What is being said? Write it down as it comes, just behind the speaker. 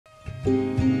The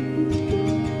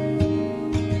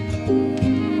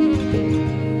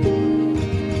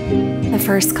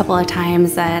first couple of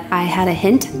times that I had a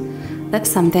hint that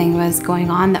something was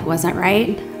going on that wasn't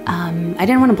right, I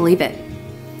didn't want to believe it.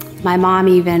 My mom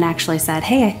even actually said,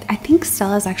 hey, I think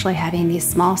Stella's actually having these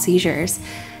small seizures.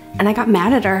 And I got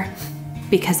mad at her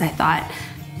because I thought,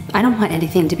 I don't want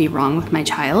anything to be wrong with my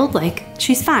child. Like,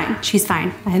 she's fine, she's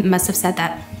fine. I must have said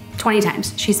that 20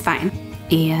 times, she's fine.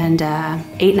 And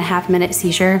 8.5 minute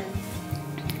seizure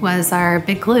was our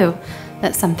big clue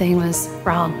that something was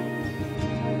wrong.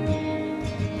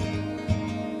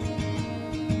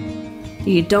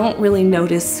 You don't really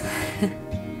notice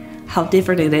how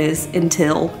different it is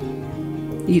until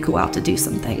you go out to do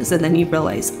some things, and then you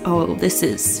realize, oh,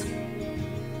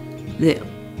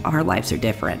 our lives are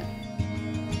different.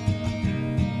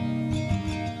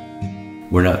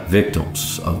 We're not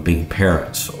victims of being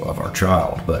parents of our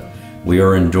child, but we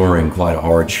are enduring quite a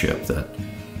hardship that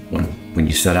when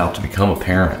you set out to become a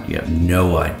parent, you have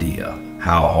no idea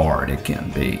how hard it can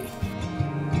be.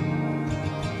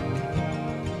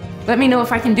 Let me know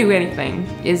if I can do anything.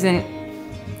 Is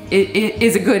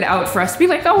a good out for us to be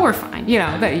like, oh, we're fine.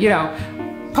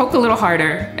 Poke a little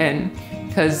harder, and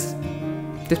because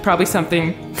there's probably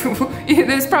something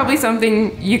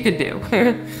you could do.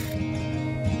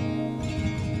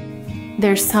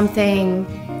 There's something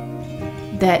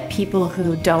that people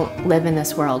who don't live in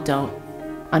this world don't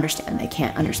understand. They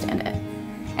can't understand it.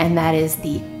 And that is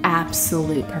the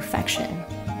absolute perfection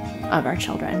of our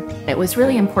children. It was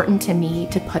really important to me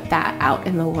to put that out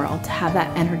in the world, to have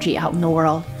that energy out in the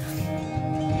world.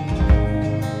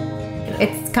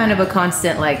 It's kind of a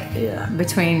constant,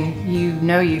 between,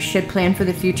 you should plan for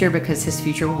the future because his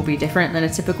future will be different than a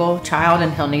typical child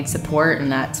and he'll need support,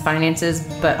 and that's finances,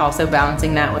 but also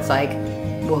balancing that with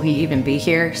will he even be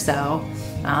here? So,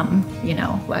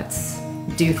 let's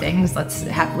do things. Let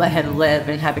him live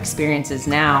and have experiences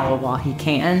now while he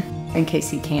can, in case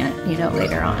he can't,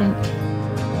 later on.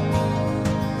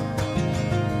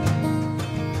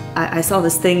 I saw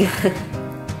this thing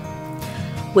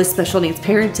with special needs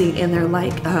parenting, and they're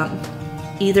like,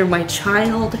 either my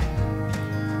child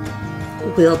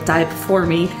will die before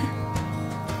me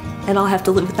and I'll have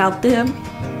to live without them,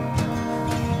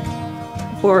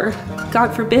 or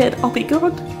God forbid, I'll be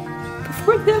gone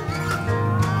before them.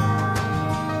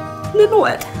 Then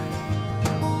what?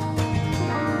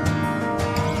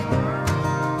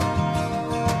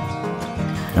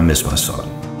 I miss my son.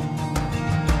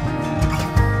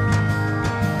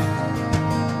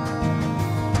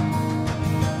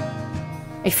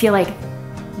 I feel like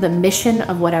the mission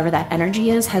of whatever that energy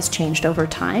is has changed over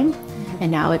time, and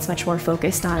now it's much more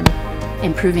focused on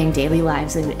improving daily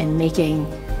lives and making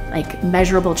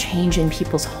measurable change in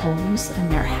people's homes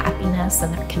and their happiness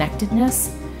and their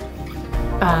connectedness.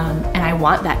 And I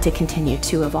want that to continue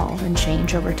to evolve and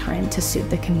change over time to suit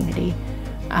the community.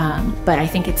 But I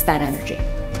think it's that energy.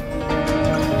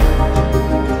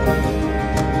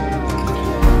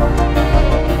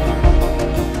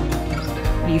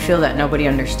 You feel that nobody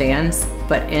understands,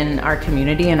 but in our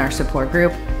community and our support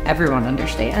group, everyone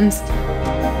understands.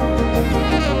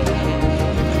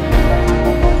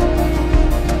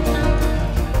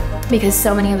 Because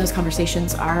so many of those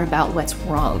conversations are about what's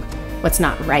wrong, what's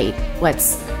not right,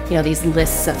 what's, these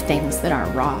lists of things that are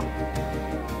wrong.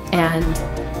 And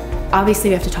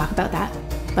obviously we have to talk about that,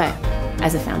 but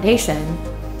as a foundation,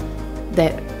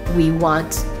 that we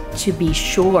want to be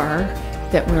sure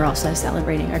that we're also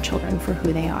celebrating our children for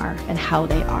who they are and how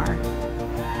they are.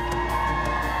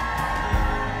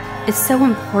 It's so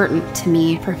important to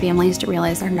me for families to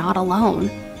realize they're not alone.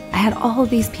 I had all of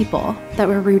these people that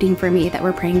were rooting for me, that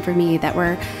were praying for me, that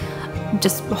were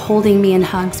just holding me in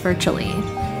hugs virtually,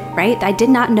 right? I did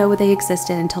not know they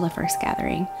existed until the first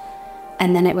gathering.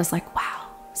 And then it was like, wow,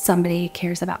 somebody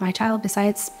cares about my child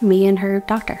besides me and her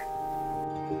doctor.